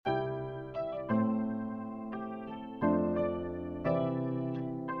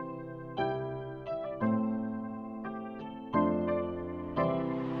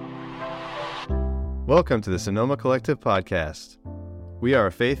Welcome to the Sonoma Collective Podcast. We are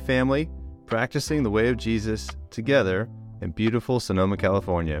a faith family practicing the way of Jesus together in beautiful Sonoma,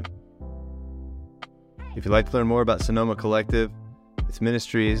 California. If you'd like to learn more about Sonoma Collective, its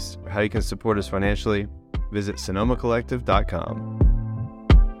ministries, or how you can support us financially, visit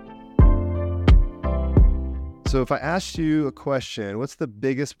sonomacollective.com. So if I asked you a question, what's the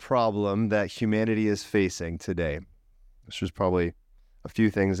biggest problem that humanity is facing today? There's probably a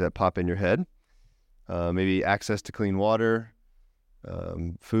few things that pop in your head. Maybe access to clean water,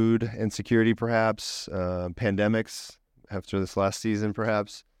 food insecurity perhaps, pandemics after this last season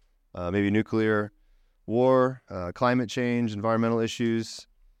perhaps, maybe nuclear war, climate change, environmental issues,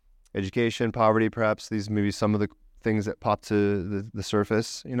 education, poverty perhaps. These may be some of the things that pop to the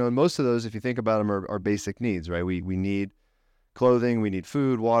surface. You know, and most of those, if you think about them, are basic needs, right? We need clothing, we need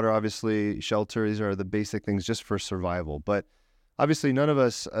food, water, obviously, shelter. These are the basic things just for survival. But obviously, none of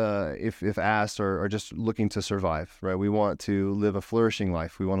us, if asked, are just looking to survive, right? We want to live a flourishing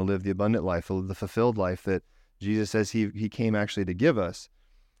life. We want to live the abundant life, the fulfilled life that Jesus says he came actually to give us.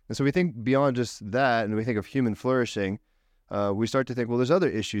 And so we think beyond just that, and we think of human flourishing, we start to think, well, there's other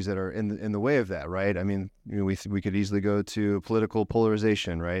issues that are in the way of that, right? I mean, you know, we could easily go to political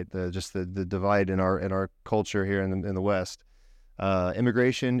polarization, right? The divide in our culture here in the West,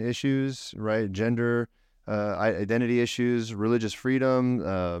 immigration issues, right? Gender, identity issues, religious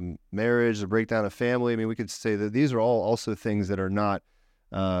freedom, marriage, the breakdown of family. I mean, we could say that these are all also things that are not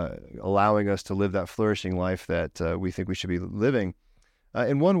allowing us to live that flourishing life that we think we should be living.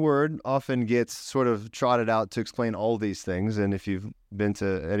 And one word often gets sort of trotted out to explain all these things. And if you've been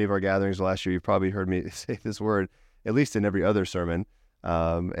to any of our gatherings last year, you've probably heard me say this word, at least in every other sermon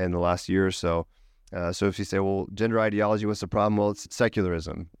in the last year or so. So if you say, well, gender ideology, what's the problem? Well, it's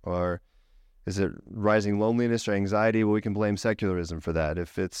secularism. Or is it rising loneliness or anxiety? Well, we can blame secularism for that.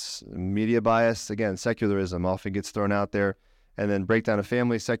 If it's media bias, again, secularism often gets thrown out there. And then breakdown of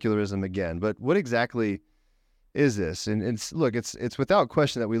family, secularism again. But what exactly is this? And it's without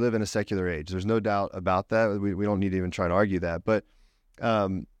question that we live in a secular age. There's no doubt about that. We don't need to even try to argue that. But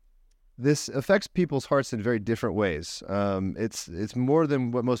this affects people's hearts in very different ways. It's more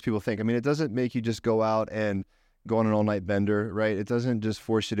than what most people think. I mean, it doesn't make you just go out and go on an all-night bender, right? It doesn't just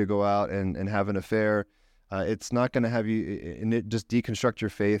force you to go out and have an affair. It's not going to have you just deconstruct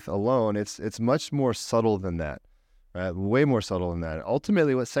your faith alone. It's much more subtle than that, right? Way more subtle than that.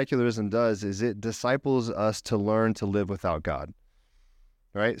 Ultimately, what secularism does is it disciples us to learn to live without God,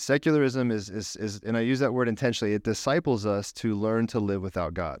 right? Secularism is and I use that word intentionally, it disciples us to learn to live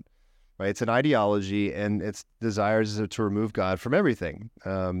without God, right? It's an ideology, and its desires is to remove God from everything.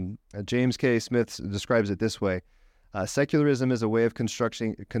 James K. Smith describes it this way. Secularism is a way of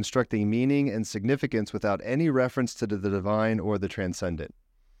constructing meaning and significance without any reference to the divine or the transcendent.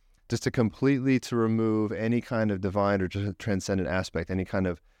 Just to remove any kind of divine or transcendent aspect, any kind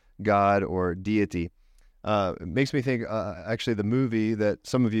of God or deity. It makes me think, actually, the movie that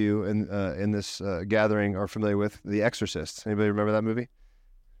some of you in this gathering are familiar with, The Exorcist. Anybody remember that movie?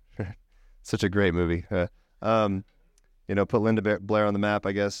 Such a great movie. Put Linda Blair on the map,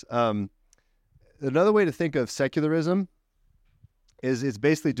 I guess. Another way to think of secularism is it's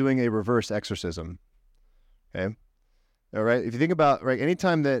basically doing a reverse exorcism. Okay? All right? If you think about, right,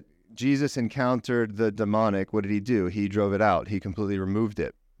 anytime that Jesus encountered the demonic, what did he do? He drove it out. He completely removed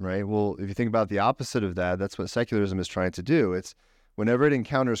it, right? Well, if you think about the opposite of that, that's what secularism is trying to do. It's whenever it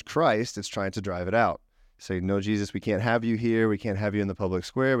encounters Christ, it's trying to drive it out. Say, no, Jesus, we can't have you here. We can't have you in the public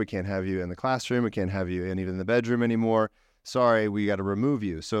square. We can't have you in the classroom. We can't have you even in the bedroom anymore. Sorry, we got to remove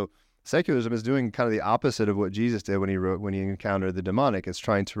you. So secularism is doing kind of the opposite of what Jesus did when he encountered the demonic. It's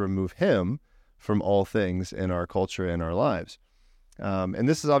trying to remove him from all things in our culture and our lives. And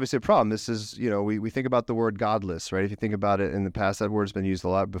this is obviously a problem. This is, we think about the word godless, right? If you think about it in the past, that word's been used a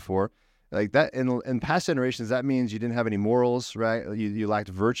lot before. Like that in past generations, that means you didn't have any morals, right? You lacked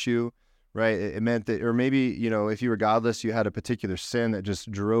virtue, right? It meant that, or maybe, if you were godless, you had a particular sin that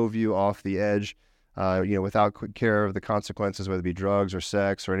just drove you off the edge, without care of the consequences, whether it be drugs or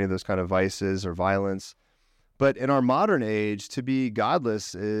sex or any of those kind of vices or violence. But in our modern age, to be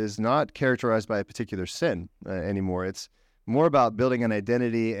godless is not characterized by a particular sin anymore. It's more about building an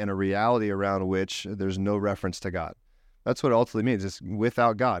identity and a reality around which there's no reference to God. That's what it ultimately means. It's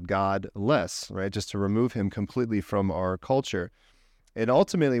without God, godless, right? Just to remove him completely from our culture. And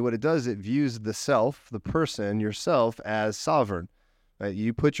ultimately what it does, it views the self, the person, yourself, as sovereign. Right?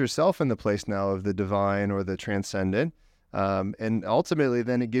 You put yourself in the place now of the divine or the transcendent. And ultimately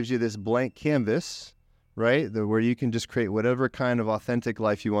then it gives you this blank canvas, right? Where you can just create whatever kind of authentic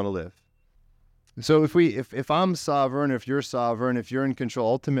life you want to live. So if I'm sovereign, if you're sovereign, if you're in control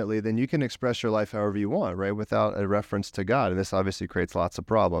ultimately, then you can express your life however you want, right? Without a reference to God. And this obviously creates lots of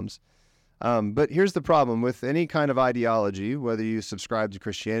problems. But here's the problem with any kind of ideology, whether you subscribe to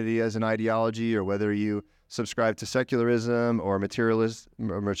Christianity as an ideology or whether you subscribe to secularism or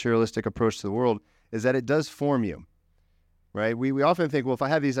materialistic approach to the world, is that it does form you, right? We often think, well, if I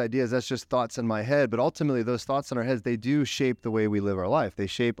have these ideas, that's just thoughts in my head. But ultimately, those thoughts in our heads, they do shape the way we live our life. They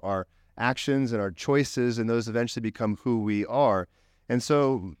shape our actions and our choices, and those eventually become who we are. And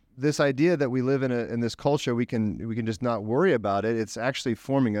so this idea that we live in this culture, we can just not worry about it. It's actually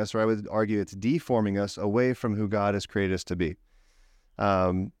forming us, or I would argue it's deforming us away from who God has created us to be.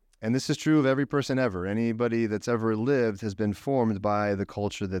 And this is true of every person ever. Anybody that's ever lived has been formed by the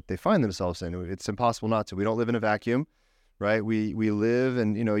culture that they find themselves in. It's impossible not to. We don't live in a vacuum, right? We live,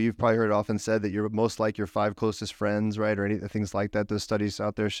 and you've probably heard it often said that you're most like your 5 closest friends, right? Or things like that. Those studies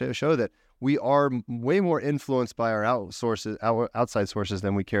out there show that we are way more influenced by our outside sources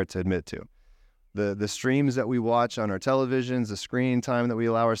than we care to admit to. The streams that we watch on our televisions, the screen time that we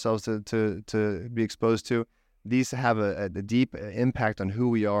allow ourselves to be exposed to, these have a deep impact on who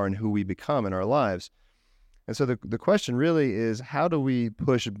we are and who we become in our lives. And so the question really is, how do we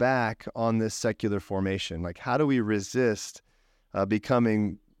push back on this secular formation? Like, how do we resist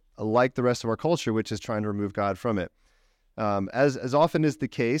becoming like the rest of our culture, which is trying to remove God from it? As often is the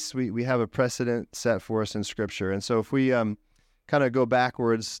case, we have a precedent set for us in Scripture. And so if we kind of go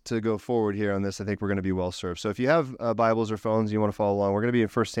backwards to go forward here on this, I think we're going to be well served. So if you have Bibles or phones, you want to follow along, we're going to be in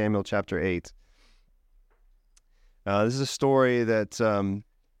 1 Samuel chapter 8. This is a story that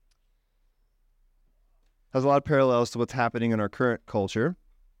has a lot of parallels to what's happening in our current culture.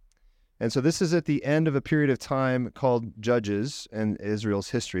 And so this is at the end of a period of time called Judges in Israel's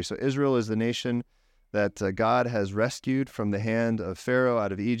history. So Israel is the nation that God has rescued from the hand of Pharaoh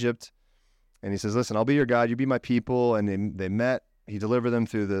out of Egypt. And he says, listen, I'll be your God, you be my people. And they met. He delivered them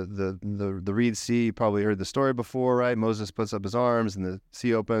through the Reed Sea. You probably heard the story before, right? Moses puts up his arms and the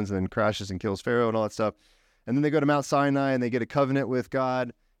sea opens and then crashes and kills Pharaoh and all that stuff. And then they go to Mount Sinai and they get a covenant with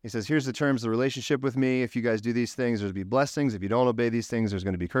God. He says, here's the terms of the relationship with me. If you guys do these things, there's going to be blessings. If you don't obey these things, there's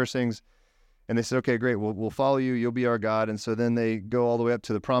going to be cursings. And they said, okay, great. We'll follow you. You'll be our God. And so then they go all the way up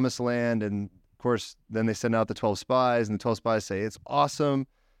to the promised land. And of course, then they send out the 12 spies. And the 12 spies say, it's awesome.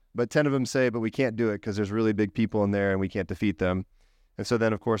 But 10 of them say, but we can't do it because there's really big people in there and we can't defeat them. And so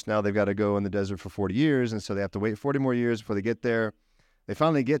then, of course, now they've got to go in the desert for 40 years. And so they have to wait 40 more years before they get there. They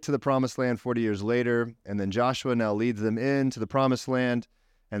finally get to the promised land 40 years later, and then Joshua now leads them into the promised land,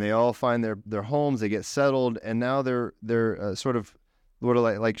 and they all find their homes, they get settled, and now they're sort of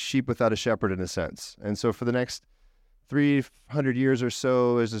like sheep without a shepherd in a sense. And so for the next 300 years or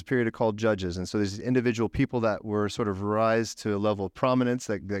so is this period called Judges. And so there's these individual people that were sort of rise to a level of prominence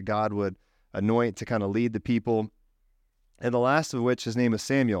that God would anoint to kind of lead the people. And the last of which, his name is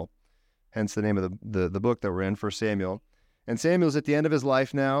Samuel, hence the name of the book that we're in, 1 Samuel. And Samuel's at the end of his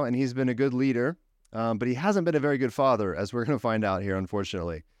life now, and he's been a good leader, but he hasn't been a very good father, as we're going to find out here,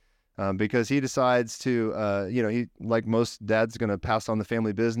 unfortunately, because he decides to, he, like most dads, going to pass on the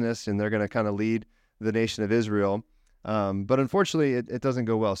family business, and they're going to kind of lead the nation of Israel. But unfortunately, it doesn't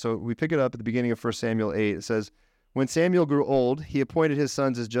go well. So we pick it up at the beginning of 1 Samuel 8. It says, when Samuel grew old, he appointed his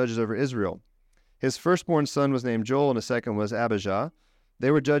sons as judges over Israel. His firstborn son was named Joel, and his second was Abijah. They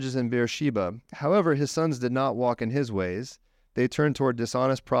were judges in Beersheba. However, his sons did not walk in his ways. They turned toward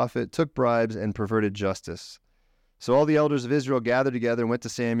dishonest profit, took bribes, and perverted justice. So all the elders of Israel gathered together and went to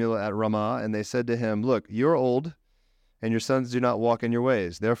Samuel at Ramah, and they said to him, look, you're old, and your sons do not walk in your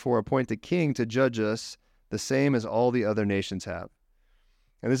ways. Therefore appoint a king to judge us, the same as all the other nations have.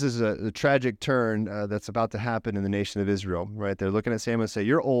 And this is a tragic turn that's about to happen in the nation of Israel, right? They're looking at Samuel and say,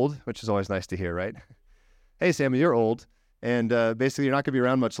 you're old, which is always nice to hear, right? Hey, Samuel, you're old. And basically, you're not going to be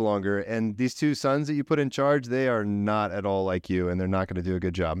around much longer. And these 2 sons that you put in charge, they are not at all like you, and they're not going to do a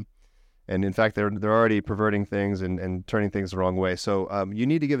good job. And in fact, they're already perverting things and turning things the wrong way. So you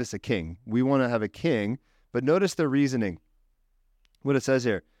need to give us a king. We want to have a king. But notice their reasoning. What it says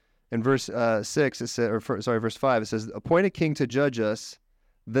here in verse 6, verse 5, it says, appoint a king to judge us,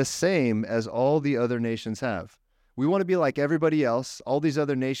 the same as all the other nations have. We want to be like everybody else. All these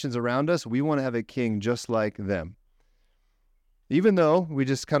other nations around us, we want to have a king just like them. Even though we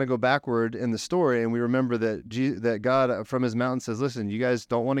just kind of go backward in the story and we remember that God from his mountain says, listen, you guys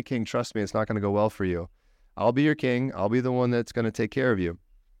don't want a king. Trust me, it's not going to go well for you. I'll be your king. I'll be the one that's going to take care of you.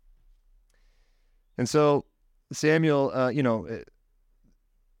 And so Samuel,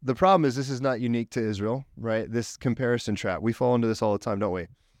 the problem is this is not unique to Israel, right? This comparison trap. We fall into this all the time, don't we?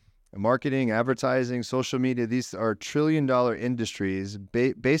 Marketing, advertising, social media, these are trillion-dollar industries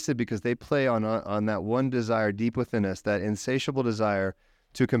basically because they play on that one desire deep within us, that insatiable desire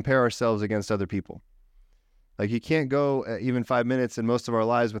to compare ourselves against other people. Like you can't go even 5 minutes in most of our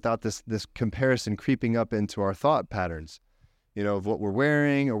lives without this comparison creeping up into our thought patterns, of what we're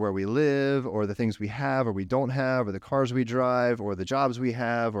wearing or where we live or the things we have or we don't have or the cars we drive or the jobs we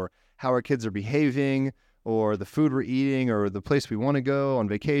have or how our kids are behaving or the food we're eating or the place we want to go on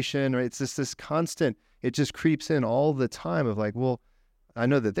vacation. Right? It's just this constant, it just creeps in all the time of like, well, I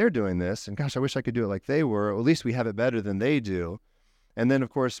know that they're doing this and gosh, I wish I could do it like they were. Or at least we have it better than they do. And then, of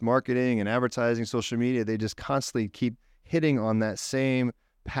course, marketing and advertising, social media, they just constantly keep hitting on that same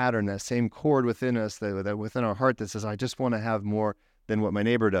pattern, that same chord within us, that within our heart that says, I just want to have more than what my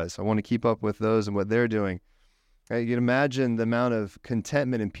neighbor does. I want to keep up with those and what they're doing. You can imagine the amount of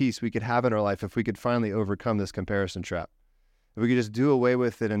contentment and peace we could have in our life if we could finally overcome this comparison trap. If we could just do away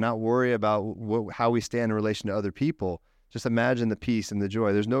with it and not worry about how we stand in relation to other people, just imagine the peace and the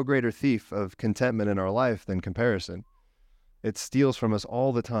joy. There's no greater thief of contentment in our life than comparison. It steals from us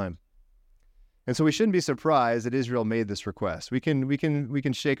all the time. And so we shouldn't be surprised that Israel made this request. We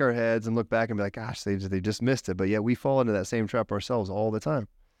can shake our heads and look back and be like, gosh, they just missed it. But yet we fall into that same trap ourselves all the time.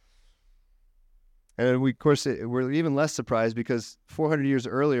 And we, of course, we're even less surprised because 400 years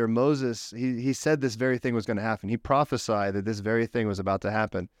earlier, Moses, he said this very thing was going to happen. He prophesied that this very thing was about to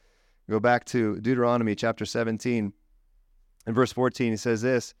happen. Go back to Deuteronomy chapter 17 and verse 14. He says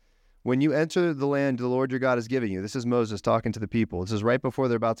this, when you enter the land the Lord your God is giving you, this is Moses talking to the people. This is right before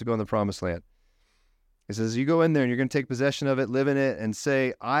they're about to go in the promised land. He says, you go in there and you're going to take possession of it, live in it, and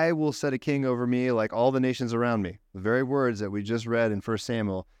say, I will set a king over me like all the nations around me. The very words that we just read in 1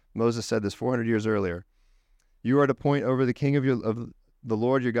 Samuel, Moses said this 400 years earlier. You are to appoint over the king of the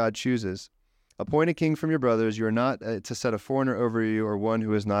Lord your God chooses. Appoint a king from your brothers. You are not to set a foreigner over you or one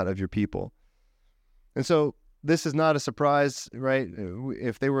who is not of your people. And so this is not a surprise, right?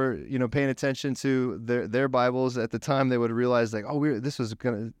 If they were, paying attention to their Bibles at the time, they would have realized like, oh, it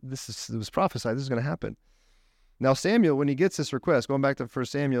was prophesied. This is going to happen. Now Samuel, when he gets this request, going back to 1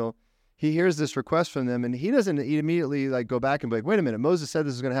 Samuel, he hears this request from them, and he doesn't immediately like go back and be like, wait a minute, Moses said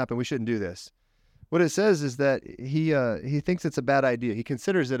this is going to happen. We shouldn't do this. What it says is that he thinks it's a bad idea. He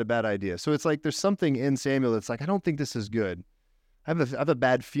considers it a bad idea. So it's like there's something in Samuel that's like, I don't think this is good. I have a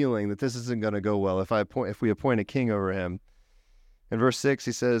bad feeling that this isn't going to go well if we appoint a king over him. In verse 6,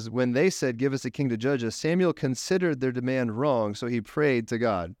 he says, when they said, give us a king to judge us, Samuel considered their demand wrong, so he prayed to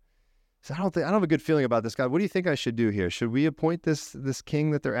God. He said, I don't have a good feeling about this, God. What do you think I should do here? Should we appoint this king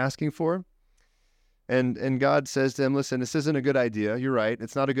that they're asking for? And God says to him, listen, this isn't a good idea. You're right.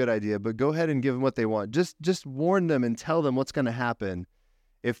 It's not a good idea, but go ahead and give them what they want. Just warn them and tell them what's going to happen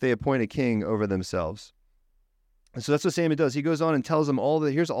if they appoint a king over themselves. And so that's what Samuel does. He goes on and tells them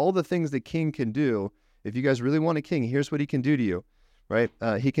here's all the things the king can do. If you guys really want a king, here's what he can do to you, right?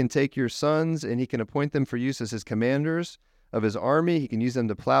 He can take your sons and he can appoint them for use as his commanders of his army. He can use them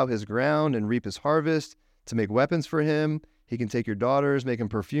to plow his ground and reap his harvest, to make weapons for him. He can take your daughters, make them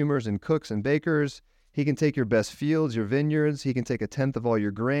perfumers and cooks and bakers. He can take your best fields, your vineyards. He can take 1/10 of all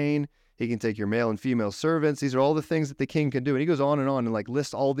your grain. He can take your male and female servants. These are all the things that the king can do. And he goes on and like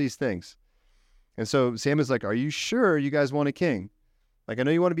lists all these things. And so Samuel's like, are you sure you guys want a king? Like, I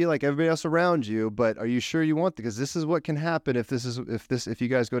know you want to be like everybody else around you, but are you sure you want, because this is what can happen if you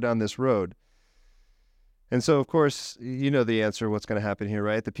guys go down this road. And so, of course, you know the answer, what's going to happen here,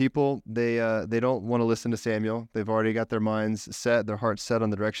 right? The people, they don't want to listen to Samuel. They've already got their minds set, their hearts set on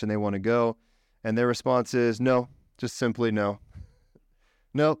the direction they want to go. And their response is no, just simply no.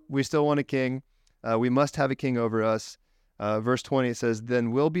 No, we still want a king. We must have a king over us. Verse 20, it says,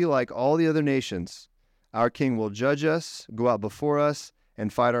 then we'll be like all the other nations. Our king will judge us, go out before us,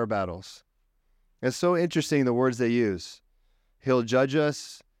 and fight our battles. It's so interesting, the words they use. He'll judge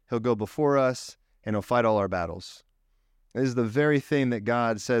us, he'll go before us, and he'll fight all our battles. This is the very thing that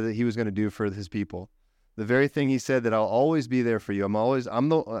God said that he was going to do for his people. The very thing he said, that I'll always be there for you.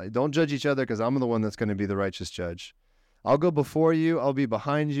 Don't judge each other, because I'm the one that's going to be the righteous judge. I'll go before you, I'll be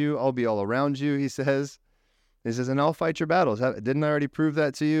behind you, I'll be all around you, he says. He says, and I'll fight your battles. Didn't I already prove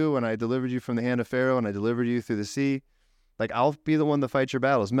that to you when I delivered you from the hand of Pharaoh and I delivered you through the sea? Like, I'll be the one to fight your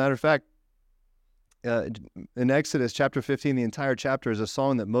battles. Matter of fact, in Exodus chapter 15, the entire chapter is a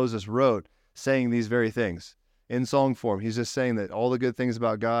song that Moses wrote saying these very things in song form. He's just saying that all the good things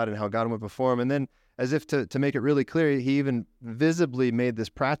about God and how God went before him. And then, as if to make it really clear, he even visibly made this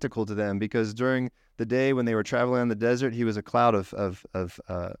practical to them, because during the day when they were traveling on the desert, he was a cloud a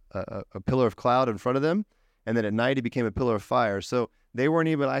pillar of cloud in front of them. And then at night, he became a pillar of fire. So they weren't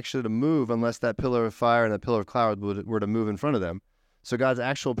able actually to move unless that pillar of fire and that pillar of cloud were to move in front of them. So God's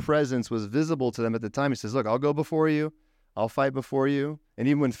actual presence was visible to them at the time. He says, look, I'll go before you. I'll fight before you. And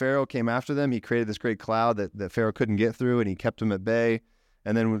even when Pharaoh came after them, he created this great cloud that Pharaoh couldn't get through, and he kept them at bay.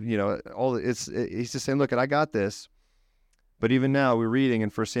 And then, he's just saying, look, I got this. But even now, we're reading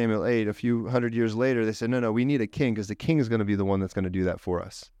in 1 Samuel 8, a few hundred years later, they said, no, we need a king, because the king is going to be the one that's going to do that for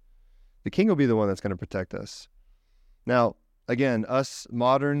us. The king will be the one that's going to protect us. Now, again, us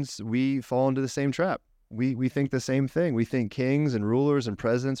moderns, we fall into the same trap. We think the same thing. We think kings and rulers and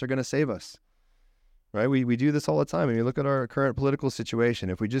presidents are going to save us, right? We do this all the time. And you look at our current political situation.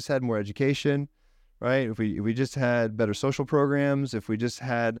 If we just had more education, right? If we just had better social programs, if we just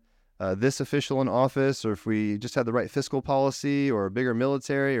had this official in office, or if we just had the right fiscal policy or a bigger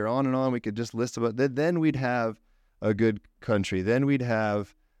military, or on and on, we could just list about that. Then we'd have a good country. Then we'd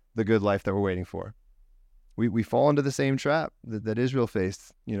have the good life that we're waiting for. We fall into the same trap that Israel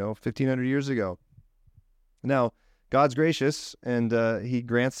faced, 1,500 years ago. Now, God's gracious, and he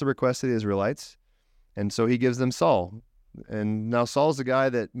grants the request of the Israelites, and so he gives them Saul. And now Saul's the guy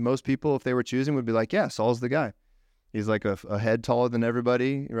that most people, if they were choosing, would be like, yeah, Saul's the guy. He's like a head taller than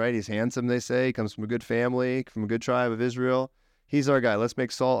everybody, right? He's handsome, they say. He comes from a good family, from a good tribe of Israel. He's our guy. Let's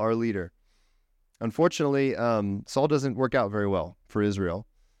make Saul our leader. Unfortunately, Saul doesn't work out very well for Israel.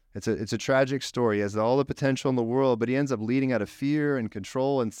 It's a tragic story. He has all the potential in the world, but he ends up leading out of fear and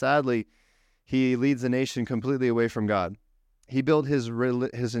control, and sadly, he leads the nation completely away from God. He built his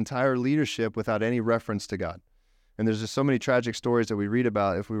entire leadership without any reference to God. And there's just so many tragic stories that we read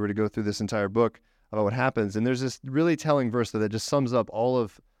about if we were to go through this entire book about what happens. And there's this really telling verse that just sums up all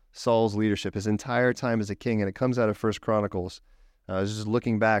of Saul's leadership, his entire time as a king, and it comes out of 1 Chronicles. Just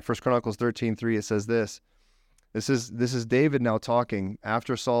looking back, 1 Chronicles 13:3, it says this. This is David now talking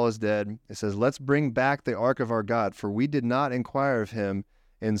after Saul is dead. It says, let's bring back the ark of our God, for we did not inquire of him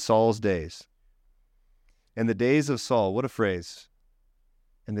in Saul's days. In the days of Saul, what a phrase.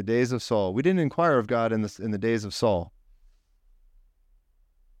 In the days of Saul. We didn't inquire of God in the days of Saul.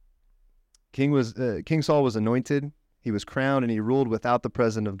 King Saul was anointed, he was crowned, and he ruled without the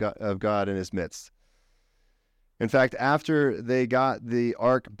presence of God in his midst. In fact, after they got the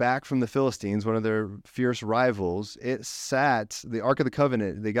ark back from the Philistines, one of their fierce rivals, it sat, the Ark of the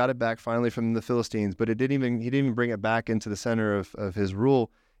Covenant, they got it back finally from the Philistines, but he didn't even bring it back into the center of his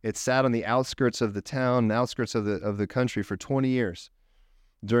rule. It sat on the outskirts of the town, the outskirts of the country for 20 years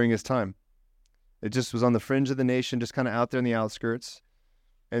during his time. It just was on the fringe of the nation, just kind of out there in the outskirts.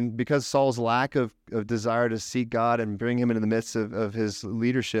 And because Saul's lack of desire to seek God and bring him into the midst of his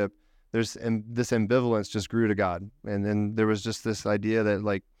leadership, this ambivalence just grew to God. And then there was just this idea that,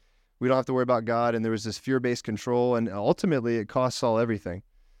 like, we don't have to worry about God, and there was this fear-based control, and ultimately it cost Saul everything.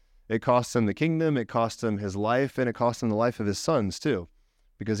 It cost him the kingdom, it cost him his life, and it cost him the life of his sons too,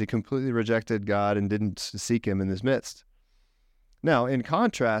 because he completely rejected God and didn't seek him in his midst. Now, in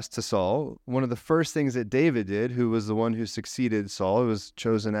contrast to Saul, one of the first things that David did, who was the one who succeeded Saul, who was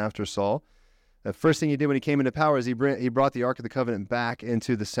chosen after Saul, the first thing he did when he came into power is he brought the Ark of the Covenant back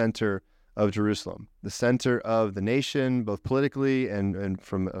into the center of Jerusalem, the center of the nation, both politically and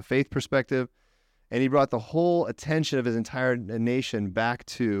from a faith perspective. And he brought the whole attention of his entire nation back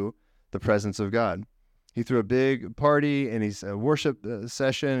to the presence of God. He threw a big party, and he's a worship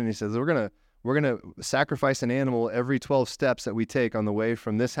session, and he says, we're gonna sacrifice an animal every 12 steps that we take on the way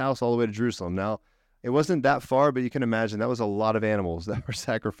from this house all the way to Jerusalem. Now, it wasn't that far, but you can imagine that was a lot of animals that were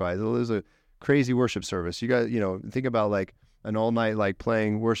sacrificed. It was a crazy worship service. You guys, think about like an all night, like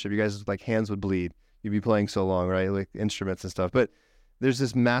playing worship. You guys, like, hands would bleed. You'd be playing so long, right? Like instruments and stuff. But there's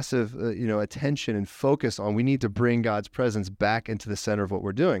this massive, attention and focus on, we need to bring God's presence back into the center of what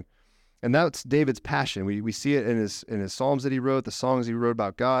we're doing. And that's David's passion. We see it in his Psalms that he wrote, the songs he wrote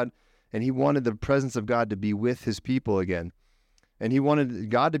about God. And he wanted the presence of God to be with his people again. And he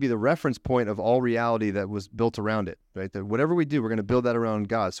wanted God to be the reference point of all reality that was built around it, right? That whatever we do, we're going to build that around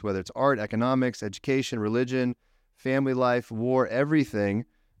God. So whether it's art, economics, education, religion, family life, war, everything,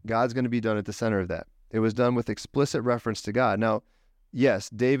 God's going to be done at the center of that. It was done with explicit reference to God. Now, yes,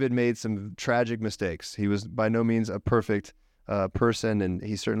 David made some tragic mistakes. He was by no means a perfect person, and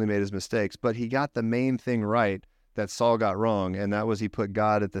he certainly made his mistakes, but he got the main thing right that Saul got wrong, and that was he put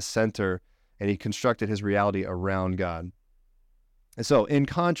God at the center, and he constructed his reality around God. And so, in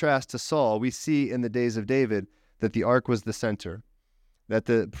contrast to Saul, we see in the days of David that the ark was the center, that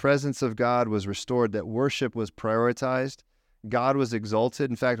the presence of God was restored, that worship was prioritized, God was exalted.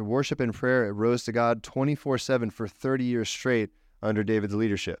 In fact, worship and prayer, it rose to God 24/7 for 30 years straight under David's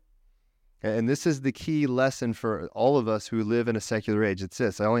leadership. And this is the key lesson for all of us who live in a secular age. It's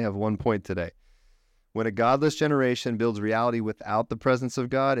this. I only have one point today. When a godless generation builds reality without the presence of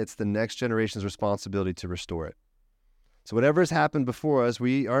God, it's the next generation's responsibility to restore it. So whatever has happened before us,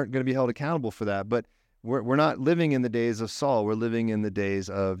 we aren't going to be held accountable for that. But we're not living in the days of Saul. We're living in the days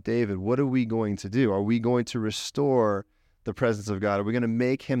of David. What are we going to do? Are we going to restore the presence of God? Are we going to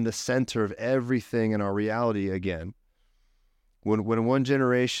make him the center of everything in our reality again? When one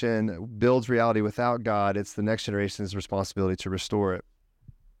generation builds reality without God, it's the next generation's responsibility to restore it.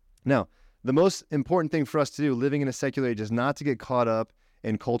 Now, the most important thing for us to do living in a secular age is not to get caught up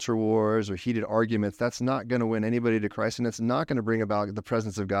in culture wars or heated arguments. That's not going to win anybody to Christ, and it's not going to bring about the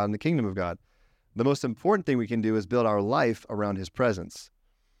presence of God and the kingdom of God. The most important thing we can do is build our life around his presence,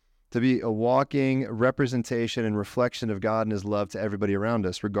 to be a walking representation and reflection of God and his love to everybody around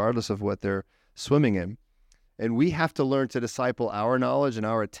us, regardless of what they're swimming in. And we have to learn to disciple our knowledge and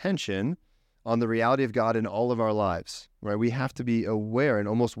our attention on the reality of God in all of our lives, right? We have to be aware and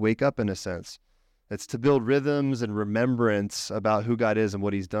almost wake up in a sense. It's to build rhythms and remembrance about who God is and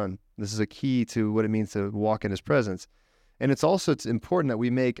what he's done. This is a key to what it means to walk in his presence. And it's important that we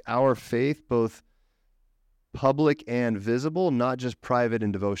make our faith both public and visible, not just private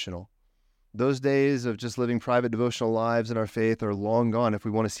and devotional. Those days of just living private devotional lives in our faith are long gone if we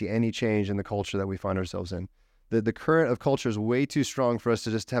want to see any change in the culture that we find ourselves in. The current of culture is way too strong for us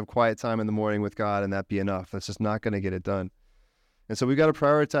to just have quiet time in the morning with God and that be enough. That's just not going to get it done. And so we've got to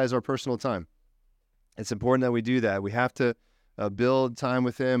prioritize our personal time. It's important that we do that. We have to build time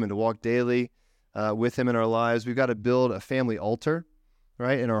with him and to walk daily with him in our lives. We've got to build a family altar,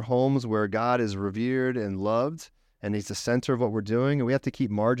 right, in our homes where God is revered and loved, and he's the center of what we're doing. And we have to keep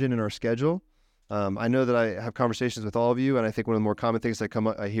margin in our schedule. I know that I have conversations with all of you, and I think one of the more common things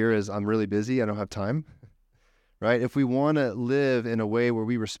I hear is, I'm really busy, I don't have time. Right? If we want to live in a way where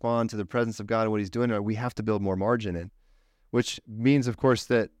we respond to the presence of God and what he's doing, we have to build more margin in, which means, of course,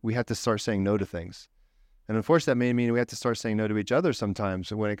 that we have to start saying no to things. And unfortunately, that may mean we have to start saying no to each other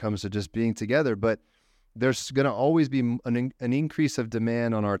sometimes when it comes to just being together. But there's going to always be an increase of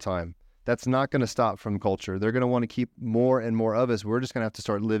demand on our time. That's not going to stop from culture. They're going to want to keep more and more of us. We're just going to have to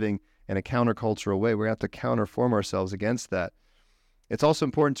start living in a countercultural way. We're going to have to counterform ourselves against that. It's also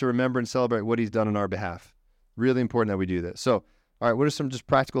important to remember and celebrate what he's done on our behalf. Really important that we do this. So, all right, what are some just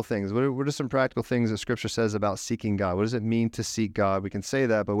practical things? What are some practical things that Scripture says about seeking God? What does it mean to seek God? We can say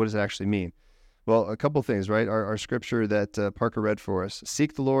that, but what does it actually mean? Well, a couple things, right? Our Scripture that Parker read for us.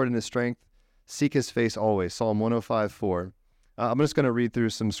 Seek the Lord in his strength. Seek his face always. Psalm 105:4. I'm just going to read through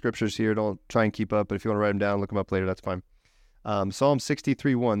some Scriptures here. Don't try and keep up, but if you want to write them down, look them up later, that's fine. Psalm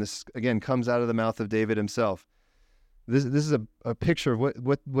 63:1. This, again, comes out of the mouth of David himself. This is a picture of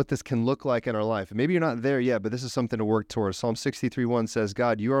what this can look like in our life. And maybe you're not there yet, but this is something to work towards. Psalm 63:1 says,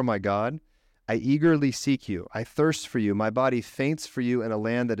 God, you are my God. I eagerly seek you. I thirst for you. My body faints for you in a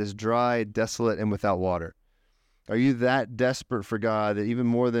land that is dry, desolate, and without water. Are you that desperate for God that even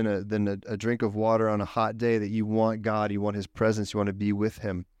more than a drink of water on a hot day, that you want God, you want his presence, you want to be with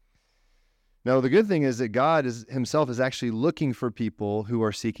him? Now, the good thing is that God himself is actually looking for people who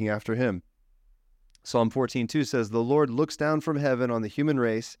are seeking after him. Psalm 14:2 says, the Lord looks down from heaven on the human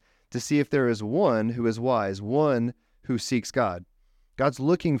race to see if there is one who is wise, one who seeks God. God's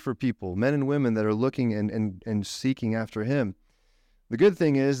looking for people, men and women that are looking and seeking after him. The good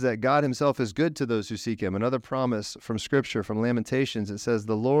thing is that God himself is good to those who seek him. Another promise from Scripture, from Lamentations, it says,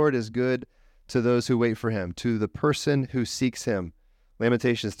 the Lord is good to those who wait for him, to the person who seeks him.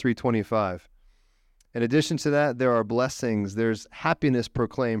 Lamentations 3:25. In addition to that, there are blessings. There's happiness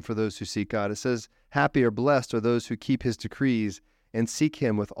proclaimed for those who seek God. It says, happy or blessed are those who keep his decrees and seek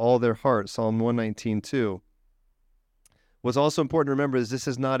him with all their heart. Psalm 119:2. What's also important to remember is this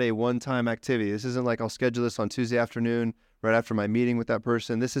is not a one-time activity. This isn't like I'll schedule this on Tuesday afternoon right after my meeting with that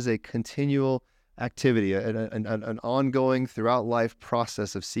person. This is a continual activity, an ongoing throughout life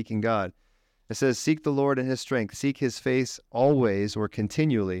process of seeking God. It says, seek the Lord in his strength. Seek his face always or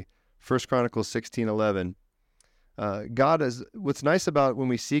continually. 1 Chronicles 16:11. What's nice about when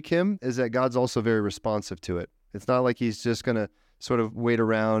we seek him is that God's also very responsive to it. It's not like he's just going to sort of wait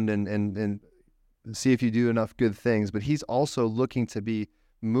around and see if you do enough good things, but he's also looking to be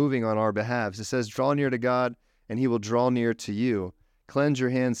moving on our behalf. It says, draw near to God and he will draw near to you. Cleanse your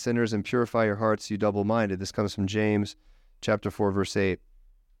hands, sinners, and purify your hearts, you double-minded. This comes from James chapter 4, verse 8.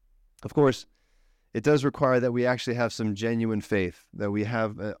 Of course, it does require that we actually have some genuine faith, that we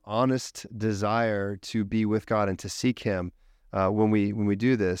have an honest desire to be with God and to seek him when we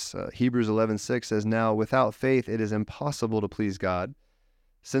do this. Hebrews 11:6 says, now without faith it is impossible to please God,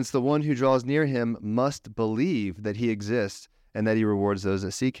 since the one who draws near him must believe that he exists and that he rewards those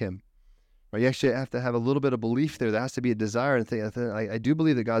that seek him. Right? You actually have to have a little bit of belief there. There has to be a desire and think, I do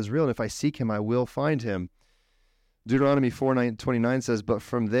believe that God's real, and if I seek him, I will find him. Deuteronomy 4:29 says, "But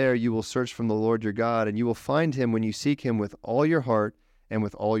from there you will search from the Lord your God, and you will find him when you seek him with all your heart and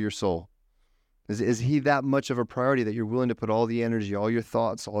with all your soul." Is he that much of a priority that you're willing to put all the energy, all your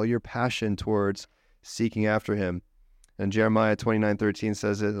thoughts, all your passion towards seeking after him? And Jeremiah 29:13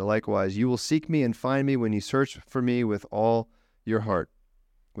 says it likewise, "You will seek me and find me when you search for me with all your heart."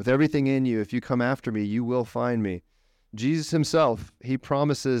 With everything in you, if you come after me, you will find me. Jesus himself, he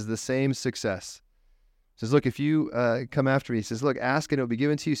promises the same success. He says, look, if you come after me, he says, look, ask and it will be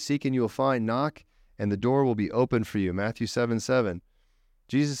given to you, seek and you will find, knock and the door will be open for you. Matthew 7:7.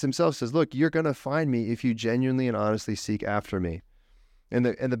 Jesus himself says, look, you're going to find me if you genuinely and honestly seek after me. And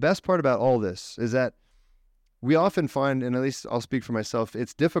the best part about all this is that we often find, and at least I'll speak for myself,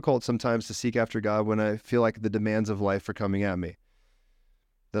 it's difficult sometimes to seek after God when I feel like the demands of life are coming at me.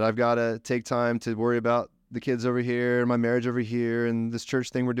 That I've got to take time to worry about the kids over here, and my marriage over here, and this church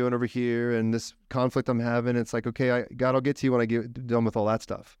thing we're doing over here, and this conflict I'm having. It's like, okay, God, I'll get to you when I get done with all that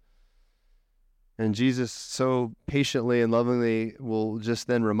stuff. And Jesus so patiently and lovingly will just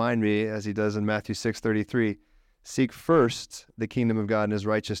then remind me, as he does in Matthew 6:33, seek first the kingdom of God and his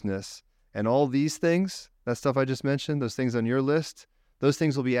righteousness. And all these things, that stuff I just mentioned, those things on your list, those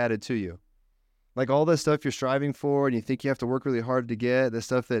things will be added to you. Like all that stuff you're striving for and you think you have to work really hard to get, the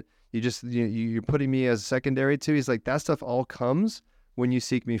stuff that you're putting me as secondary to, he's like, that stuff all comes when you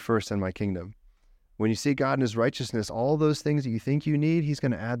seek me first in my kingdom. When you seek God and his righteousness, all those things that you think you need, he's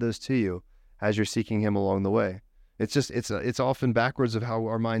going to add those to you as you're seeking him along the way. It's often backwards of how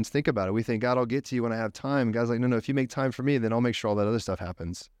our minds think about it. We think, God, I'll get to you when I have time. And God's like, no, if you make time for me, then I'll make sure all that other stuff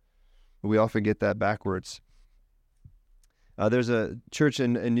happens. But we often get that backwards. There's a church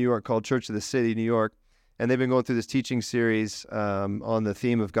in New York called Church of the City, New York, and they've been going through this teaching series on the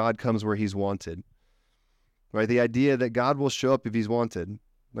theme of God comes where he's wanted. Right? The idea that God will show up if he's wanted.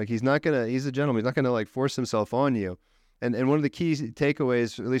 Like he's a gentleman. He's not going to like force himself on you. And one of the key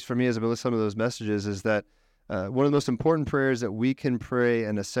takeaways, at least for me as I've been listening to some of those messages, is that one of the most important prayers that we can pray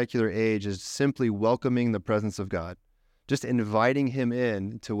in a secular age is simply welcoming the presence of God. Just inviting him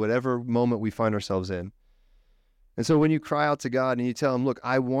in to whatever moment we find ourselves in. And so when you cry out to God and you tell him, look,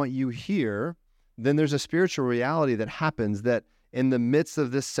 I want you here, then there's a spiritual reality that happens that in the midst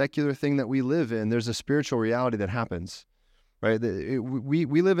of this secular thing that we live in, there's a spiritual reality that happens, right? We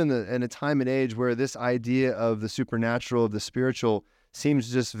live in a time and age where this idea of the supernatural, of the spiritual,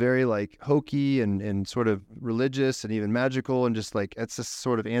 seems just very like hokey and sort of religious and even magical and just like, it's just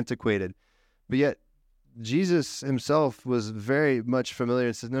sort of antiquated. But yet Jesus himself was very much familiar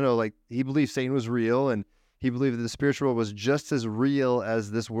and says, no, like he believed Satan was real and he believed that the spiritual world was just as real as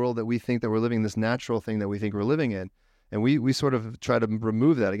this world that we think that we're living, this natural thing that we think we're living in. And we sort of try to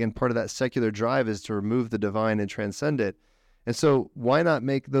remove that. Again, part of that secular drive is to remove the divine and transcend it. And so why not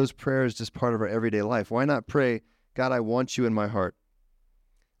make those prayers just part of our everyday life? Why not pray, God, I want you in my heart.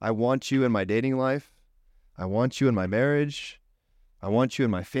 I want you in my dating life. I want you in my marriage. I want you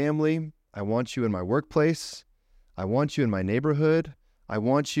in my family. I want you in my workplace. I want you in my neighborhood. I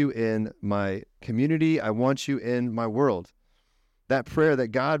want you in my community. I want you in my world. That prayer that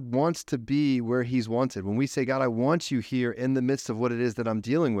God wants to be where he's wanted. When we say, God, I want you here in the midst of what it is that I'm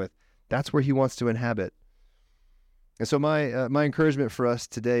dealing with, that's where he wants to inhabit. And so my encouragement for us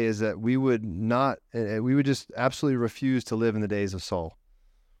today is that we would just absolutely refuse to live in the days of Saul.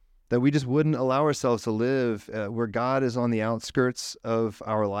 That we just wouldn't allow ourselves to live where God is on the outskirts of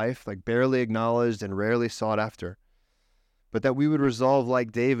our life, like barely acknowledged and rarely sought after. But that we would resolve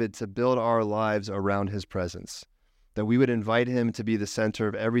like David to build our lives around his presence. That we would invite him to be the center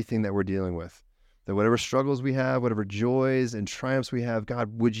of everything that we're dealing with. That whatever struggles we have, whatever joys and triumphs we have,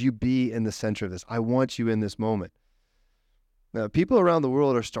 God, would you be in the center of this? I want you in this moment. Now, people around the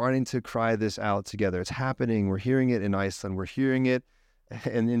world are starting to cry this out together. It's happening. We're hearing it in Iceland. We're hearing it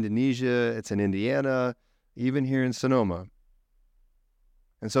in Indonesia. It's in Indiana, even here in Sonoma.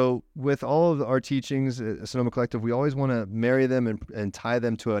 And so with all of our teachings at Sonoma Collective, we always want to marry them and tie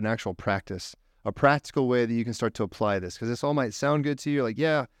them to an actual practice, a practical way that you can start to apply this. Because this all might sound good to you, like,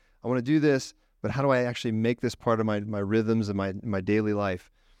 yeah, I want to do this, but how do I actually make this part of my rhythms and my daily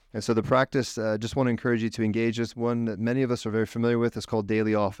life? And so the practice, just want to encourage you to engage this one that many of us are very familiar with. Is called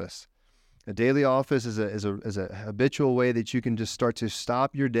daily office. A daily office is a habitual way that you can just start to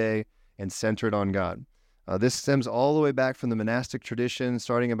stop your day and center it on God. This stems all the way back from the monastic tradition,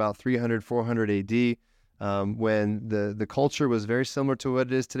 starting about 300, 400 AD, when the culture was very similar to what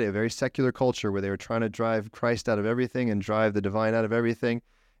it is today, a very secular culture where they were trying to drive Christ out of everything and drive the divine out of everything.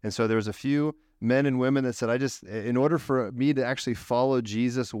 And so there was a few men and women that said, in order for me to actually follow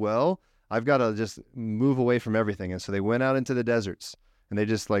Jesus well, I've got to just move away from everything. And so they went out into the deserts and they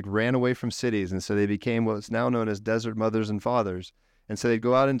just like ran away from cities. And so they became what's now known as desert mothers and fathers. And so they'd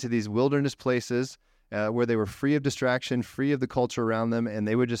go out into these wilderness places where they were free of distraction, free of the culture around them, and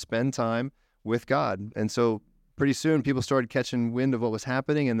they would just spend time with God. And so pretty soon people started catching wind of what was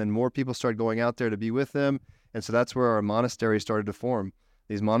happening, and then more people started going out there to be with them. And so that's where our monasteries started to form.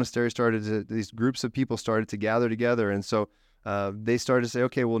 These monasteries these groups of people started to gather together. And so they started to say,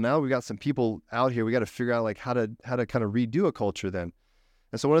 okay, well, now we've got some people out here. We got to figure out like how to kind of redo a culture then.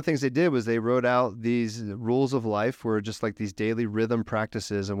 And so one of the things they did was they wrote out these rules of life, were just like these daily rhythm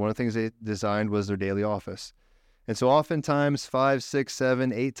practices. And one of the things they designed was their daily office. And so oftentimes 5, 6,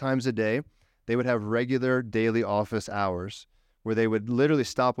 7, 8 times a day, they would have regular daily office hours where they would literally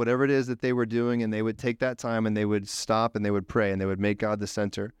stop whatever it is that they were doing, and they would take that time and they would stop and they would pray and they would make God the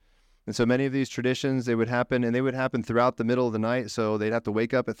center. And so many of these traditions, they would happen throughout the middle of the night. So they'd have to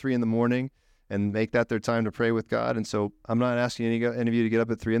wake up at 3 a.m. and make that their time to pray with God. And so I'm not asking any of you to get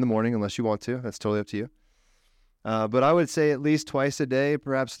up at 3 a.m. unless you want to. That's totally up to you. But I would say at least twice a day,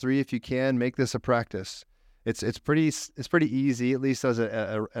 perhaps 3 if you can, make this a practice. It's pretty easy, at least as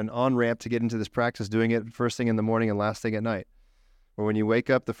an on-ramp to get into this practice, doing it first thing in the morning and last thing at night. Or when you wake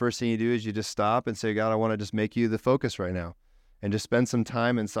up, the first thing you do is you just stop and say, God, I want to just make you the focus right now. And just spend some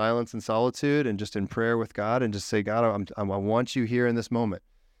time in silence and solitude and just in prayer with God, and just say, God, I want you here in this moment,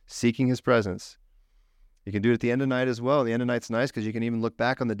 seeking his presence. You can do it at the end of night as well. The end of night's nice because you can even look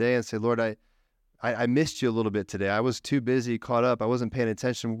back on the day and say, Lord, I missed you a little bit today. I was too busy, caught up. I wasn't paying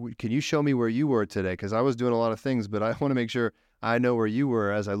attention. Can you show me where you were today? Because I was doing a lot of things, but I want to make sure I know where you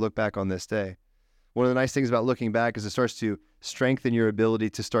were as I look back on this day. One of the nice things about looking back is it starts to strengthen your ability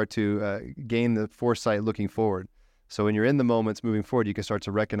to start to gain the foresight looking forward. So when you're in the moments moving forward, you can start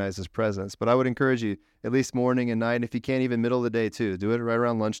to recognize his presence. But I would encourage you, at least morning and night, and if you can't, even middle of the day too, do it right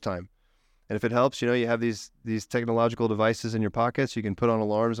around lunchtime. And if it helps, you have these technological devices in your pockets. You can put on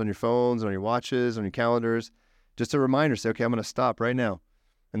alarms on your phones, on your watches, on your calendars. Just a reminder, say, okay, I'm going to stop right now.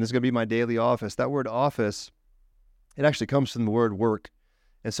 And this is going to be my daily office. That word office, it actually comes from the word work.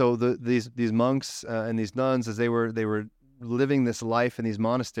 And so these monks and these nuns, as they were living this life in these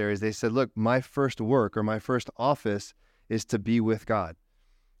monasteries, they said, look, my first work or my first office is to be with God.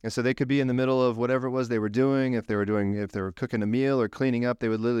 And so they could be in the middle of whatever it was they were doing. If they were cooking a meal or cleaning up, they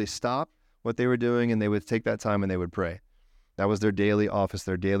would literally stop what they were doing and they would take that time and they would pray. That was their daily office,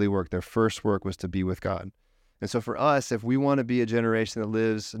 their daily work. Their first work was to be with God. And so for us, if we want to be a generation that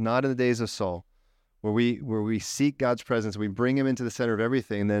lives not in the days of Saul, where we seek God's presence, we bring him into the center of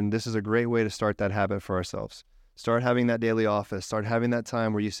everything, then this is a great way to start that habit for ourselves. Start having that daily office. Start having that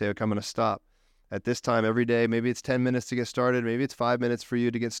time where you say, okay, I'm going to stop at this time every day. Maybe it's 10 minutes to get started. Maybe it's 5 minutes for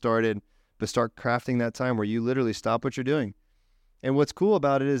you to get started. But start crafting that time where you literally stop what you're doing. And what's cool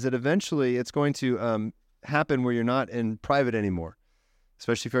about it is that eventually it's going to happen where you're not in private anymore.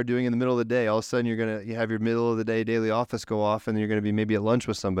 Especially if you're doing it in the middle of the day. All of a sudden you have your middle of the day daily office go off, and you're going to be maybe at lunch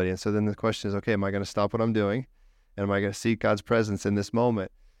with somebody. And so then the question is, okay, am I going to stop what I'm doing? And am I going to seek God's presence in this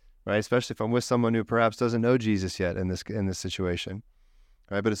moment? Right? Especially if I'm with someone who perhaps doesn't know Jesus yet in this situation.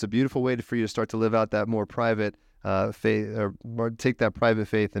 Right? But it's a beautiful way for you to start to live out that more private faith, or take that private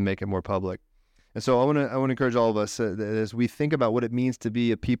faith and make it more public. And so I want to encourage all of us that as we think about what it means to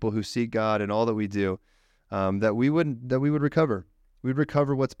be a people who seek God in all that we do, that we would recover. We'd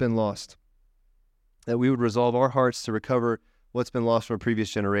recover what's been lost. That we would resolve our hearts to recover what's been lost from a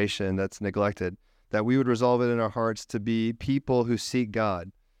previous generation that's neglected. That we would resolve it in our hearts to be people who seek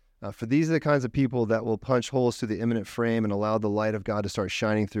God. For these are the kinds of people that will punch holes through the immanent frame and allow the light of God to start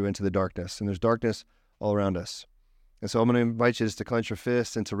shining through into the darkness. And there's darkness all around us. And so I'm going to invite you just to clench your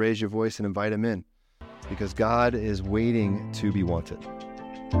fists and to raise your voice and invite him in, because God is waiting to be wanted.